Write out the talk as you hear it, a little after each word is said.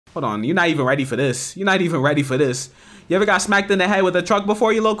Hold on, you're not even ready for this. You're not even ready for this. You ever got smacked in the head with a truck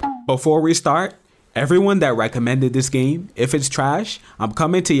before, you local? Before we start, everyone that recommended this game, if it's trash, I'm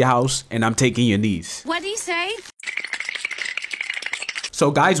coming to your house and I'm taking your knees. What'd he say? So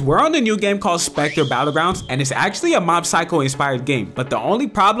guys, we're on a new game called Specter Battlegrounds, and it's actually a Mob Psycho inspired game. But the only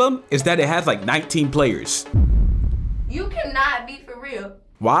problem is that it has like 19 players. You cannot be for real.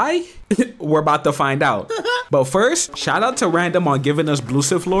 Why? We're about to find out. But first, shout out to Random on giving us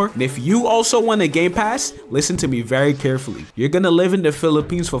Blueseff lore. And if you also want a Game Pass, listen to me very carefully. You're gonna live in the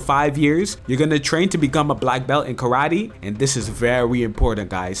Philippines for 5 years. You're gonna train to become a black belt in karate. And this is very important,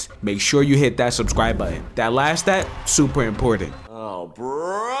 guys. Make sure you hit that subscribe button. That last stat, super important. Oh,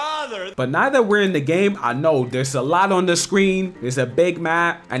 brother. But now that we're in the game, I know there's a lot on the screen, there's a big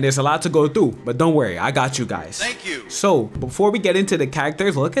map, and there's a lot to go through. But don't worry, I got you guys. Thank you. So before we get into the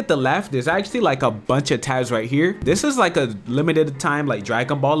characters, look at the left. There's actually like a bunch of tabs right here. This is like a limited time like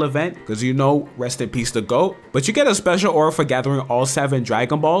Dragon Ball event, because you know, rest in peace the GOAT. But you get a special aura for gathering all 7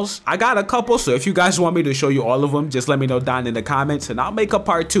 Dragon Balls. I got a couple, so if you guys want me to show you all of them, just let me know down in the comments and I'll make a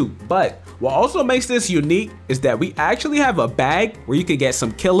part 2. But what also makes this unique is that we actually have a bag where you can get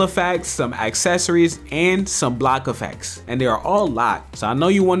some kill effects, some accessories, and some block effects. And they are all locked. So I know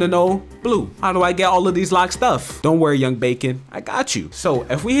you want to know, Blue, how do I get all of these locked stuff? Don't worry, young bacon, I got you. So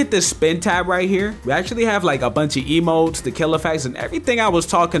if we hit the spin tab right here, we actually have like a bunch of emotes, the kill effects, and everything I was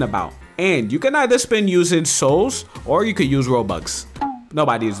talking about. And you can either spin using souls or you could use Robux.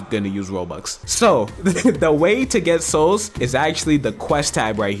 Nobody's gonna use Robux. So the way to get souls is actually the quest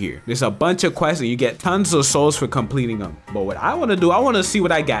tab right here. There's a bunch of quests and you get tons of souls for completing them. But what I want to do, I want to see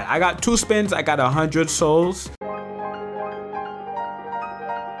what I got. I got 2 spins, I got 100 souls.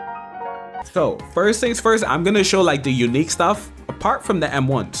 So first things first, I'm gonna show like the unique stuff apart from the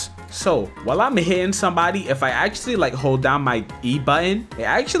M1s. So while I'm hitting somebody, if I actually like hold down my E button, it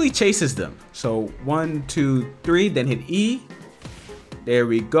actually chases them. So 1, 2, 3, then hit E. There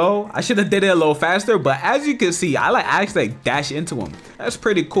we go. I should have did it a little faster, but as you can see, I actually dash into him. That's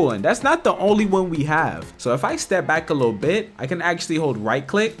pretty cool, and that's not the only one we have. So if I step back a little bit, I can actually hold right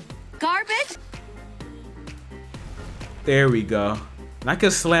click. Garbage? There we go. And I can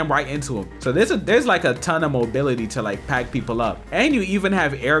slam right into him. So there's like a ton of mobility to like pack people up. And you even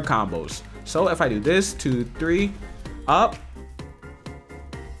have air combos. So if I do this, 2, 3, up.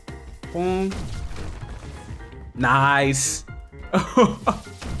 Boom. Nice.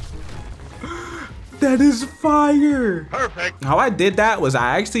 That is fire. Perfect. How I did that was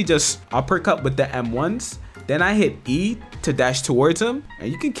I actually just uppercut with the M1s. Then I hit E to dash towards him.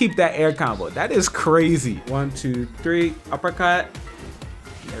 And you can keep that air combo. That is crazy. 1, 2, 3, uppercut.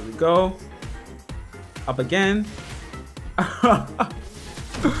 There we go. Up again.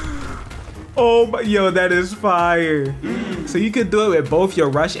 Oh my, yo, that is fire. So you could do it with both your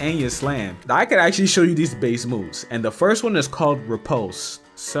rush and your slam. Now I could actually show you these base moves. And the first one is called repulse.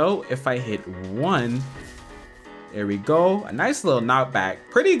 So if I hit 1, there we go. A nice little knockback.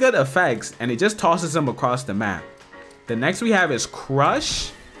 Pretty good effects. And it just tosses them across the map. The next we have is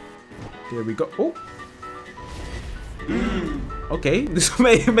crush. There we go. Oh. Okay, this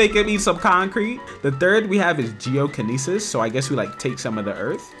may make him eat some concrete. The third we have is geokinesis. So I guess we like take some of the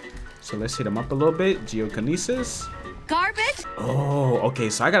earth. So let's hit him up a little bit. Geokinesis. Garbage? Oh, okay.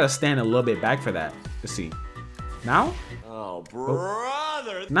 So I gotta stand a little bit back for that. Let's see. Now? Oh,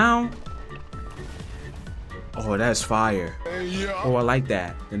 brother. Now? Oh, that's fire. Oh, I like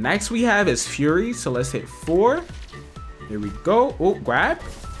that. The next we have is Fury. So let's hit 4. Here we go. Oh, grab.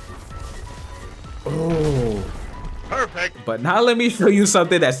 Oh. Perfect. But now let me show you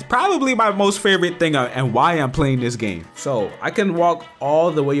something that's probably my most favorite thing and why I'm playing this game. So I can walk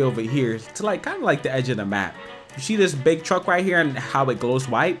all the way over here to like kind of like the edge of the map. You see this big truck right here and how it glows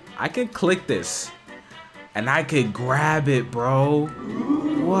white? I can click this and I could grab it, bro.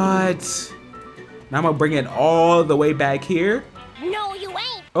 What? Now I'm gonna bring it all the way back here. No, you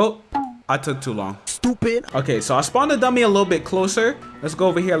ain't. Oh, I took too long. Stupid. Okay, so I spawned the dummy a little bit closer. Let's go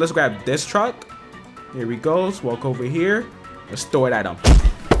over here. Let's grab this truck. Here we go. Let's walk over here. Let's throw it at him.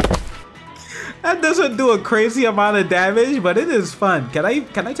 That doesn't do a crazy amount of damage, but it is fun. Can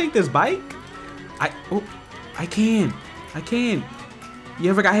I take this bike? I can. You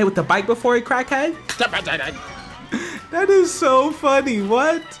ever got hit with the bike before, you crackhead? That is so funny.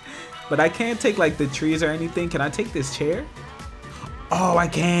 What? But I can't take like the trees or anything. Can I take this chair? Oh, I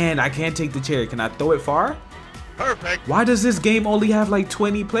can. I can take the chair. Can I throw it far? Perfect. Why does this game only have like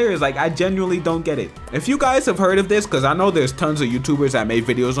 20 players? Like, I genuinely don't get it. If you guys have heard of this, because I know there's tons of YouTubers that made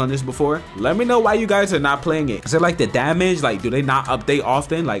videos on this before, let me know why you guys are not playing it. Is it like the damage? Like, do they not update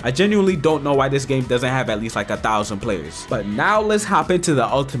often? Like, I genuinely don't know why this game doesn't have at least like 1,000 players. But now let's hop into the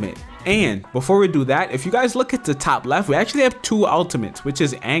ultimate. And before we do that, if you guys look at the top left, we actually have 2 ultimates, which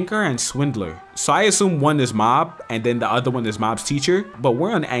is Anger and Swindler. So I assume one is Mob and then the other one is Mob's teacher, but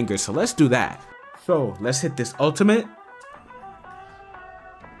we're on Anger, so let's do that. So let's hit this ultimate.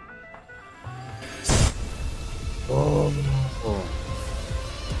 Oh.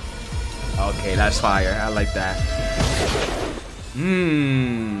 Okay, that's fire. I like that.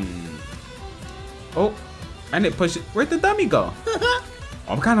 Oh, and it pushed it. Where'd the dummy go?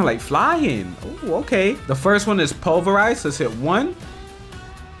 I'm kind of like flying. Oh, okay. The first one is Pulverized. Let's hit 1.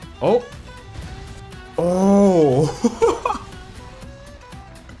 Oh. Oh.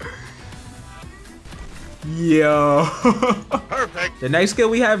 Yo. Perfect. The next skill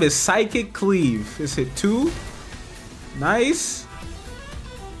we have is Psychic Cleave. Let's hit 2. Nice.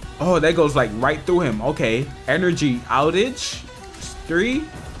 Oh, that goes like right through him. Okay. Energy Outage. 3.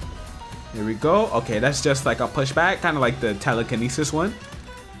 Here we go. Okay, that's just like a pushback, kind of like the telekinesis one.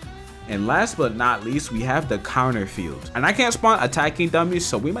 And last but not least, we have the counter field. And I can't spawn attacking dummies,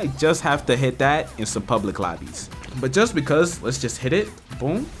 so we might just have to hit that in some public lobbies. But just because, let's just hit it.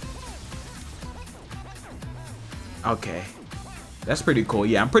 Boom. Okay. That's pretty cool.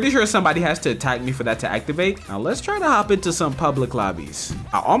 Yeah, I'm pretty sure somebody has to attack me for that to activate. Now let's try to hop into some public lobbies.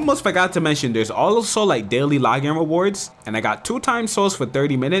 I almost forgot to mention there's also like daily login rewards, and I got 2 times souls for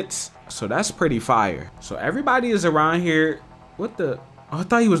 30 minutes. So that's pretty fire. So everybody is around here. What the? Oh, I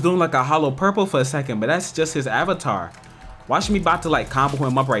thought he was doing like a hollow purple for a second, but that's just his avatar. Watch me about to like combo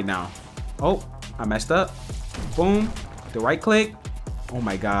him up right now. Oh, I messed up. Boom. The right click. Oh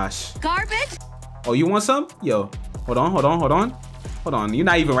my gosh. Garbage. Oh, you want some? Yo, hold on, hold on, hold on. Hold on, you're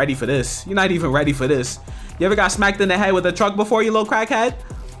not even ready for this. You're not even ready for this. You ever got smacked in the head with a truck before, you little crackhead?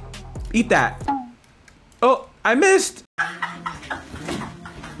 Eat that. Oh, I missed.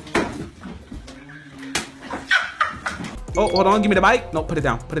 Oh, hold on, give me the mic. No, put it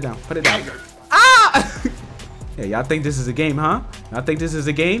down, put it down, put it down. Ah! Yeah, y'all think this is a game, huh? Y'all think this is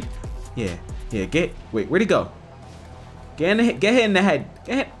a game? Yeah, yeah, wait, where'd he go? Get hit in the head.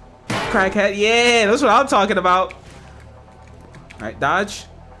 Get hit. Crackhead, yeah, that's what I'm talking about. All right, dodge.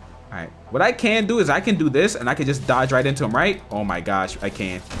 All right, what I can do is I can do this and I can just dodge right into him, right? Oh my gosh, I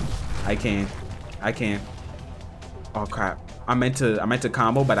can. Oh crap, I meant to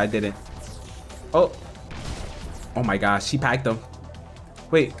combo, but I didn't. Oh my gosh, he packed him.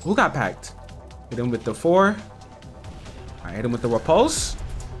 Wait, who got packed? Hit him with the 4. I hit him with the repulse.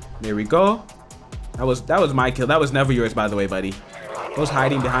 There we go. That was my kill. That was never yours, by the way, buddy. I was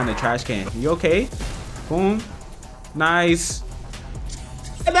hiding behind the trash can. You okay? Boom. Nice.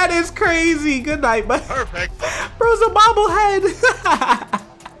 And that is crazy. Good night, bud. Perfect. Bro's a bobblehead.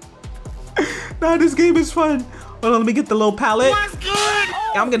 Nah, this game is fun. Hold on, let me get the little pallet. What's good?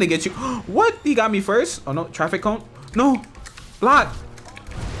 I'm gonna get you. What? He got me first? Oh no, traffic cone. No. Block.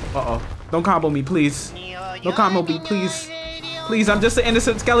 Uh-oh. Don't combo me, please. Don't combo me, please. Please, I'm just an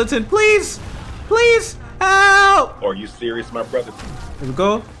innocent skeleton. Please. Please. Help. Are you serious, my brother? Here we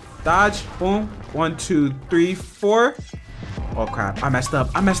go. Dodge. Boom. 1, 2, 3, 4. Oh crap. I messed up.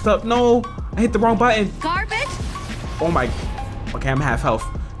 I messed up. No. I hit the wrong button. Garbage. Oh my. Okay, I'm half health.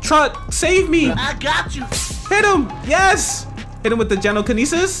 Truck, save me. I got you. Hit him. Yes. Hit him with the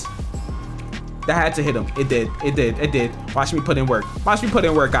genokinesis. That had to hit him. It did. It did. It did. Watch me put in work. Watch me put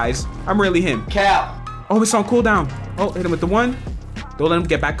in work, guys. I'm really him. Cap. Oh, it's on cooldown. Oh, hit him with the 1. Don't let him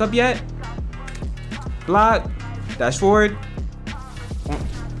get back up yet. Block. Dash forward. Oh,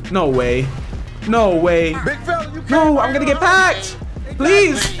 no way. No way. Big fella, you No, I'm gonna get packed.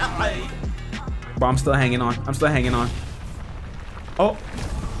 Please. Bro, I'm still hanging on. I'm still hanging on. Oh.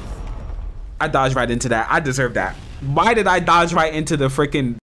 I dodged right into that. I deserve that. Why did I dodge right into the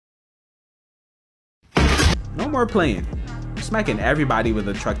freaking... No more playing. I'm smacking everybody with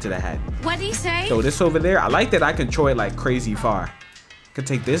a truck to the head. What'd he say? So this over there, I like that I control it like crazy far. I could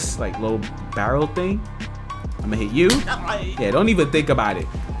take this like little barrel thing. I'm gonna hit you. Yeah, don't even think about it.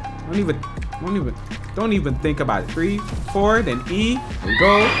 Don't even think about it. 3, 4, then E. There we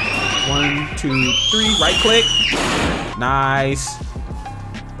go. 1, 2, 3. Right click. Nice.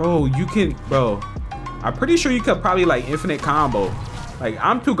 Bro, you can, bro. I'm pretty sure you could probably like infinite combo. Like,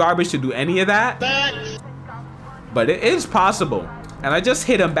 I'm too garbage to do any of that. But it is possible. And I just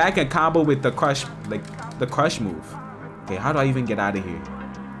hit him back and combo with the crush, like the crush move. Okay, how do I even get out of here?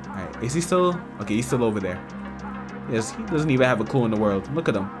 All right, is he still? Okay, he's still over there. Yes, he doesn't even have a clue in the world. Look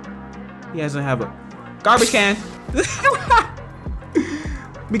at him. He doesn't have a Garbage can. Let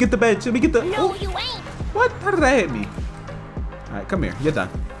me get the bench. Let me get the. No, you ain't. What? How did that hit me? All right, come here. You're done.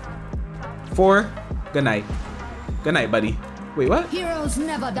 4. Good night. Good night, buddy. Wait, what? Heroes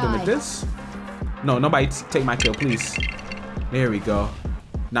never With die. this? No, nobody take my kill, please. There we go.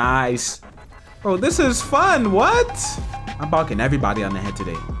 Nice. Bro, this is fun. What? I'm bonking everybody on the head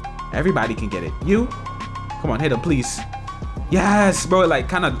today. Everybody can get it. You? Come on, hit him, please. Yes, bro. Like,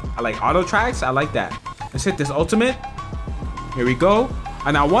 kind of like auto tracks. I like that. Let's hit this ultimate. Here we go.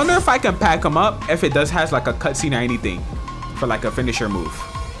 And I wonder if I can pack him up if it does has like a cutscene or anything for like a finisher move.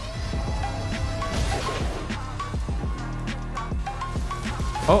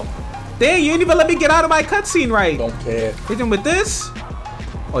 Oh, dang, you didn't even let me get out of my cutscene right. Don't care. Hit him with this.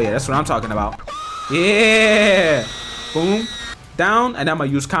 Oh yeah, that's what I'm talking about. Yeah. Boom. Down, and I'm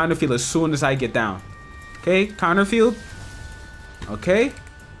gonna use counterfield as soon as I get down. Okay, counterfield. Okay.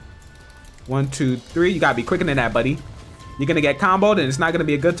 1, 2, 3. You gotta be quicker than that, buddy. You're gonna get comboed and it's not gonna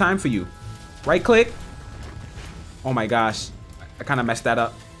be a good time for you. Right click. Oh my gosh. I kind of messed that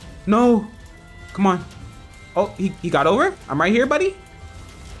up. No. Come on. Oh, he got over? I'm right here, buddy.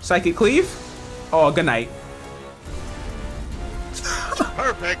 Psychic cleave. Oh, good night.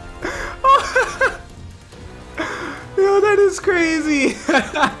 Perfect. Yo, that is crazy.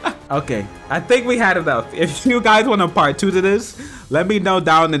 Okay, I think we had enough. If you guys want a part 2 to this, let me know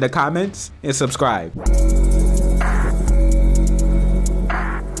down in the comments and subscribe.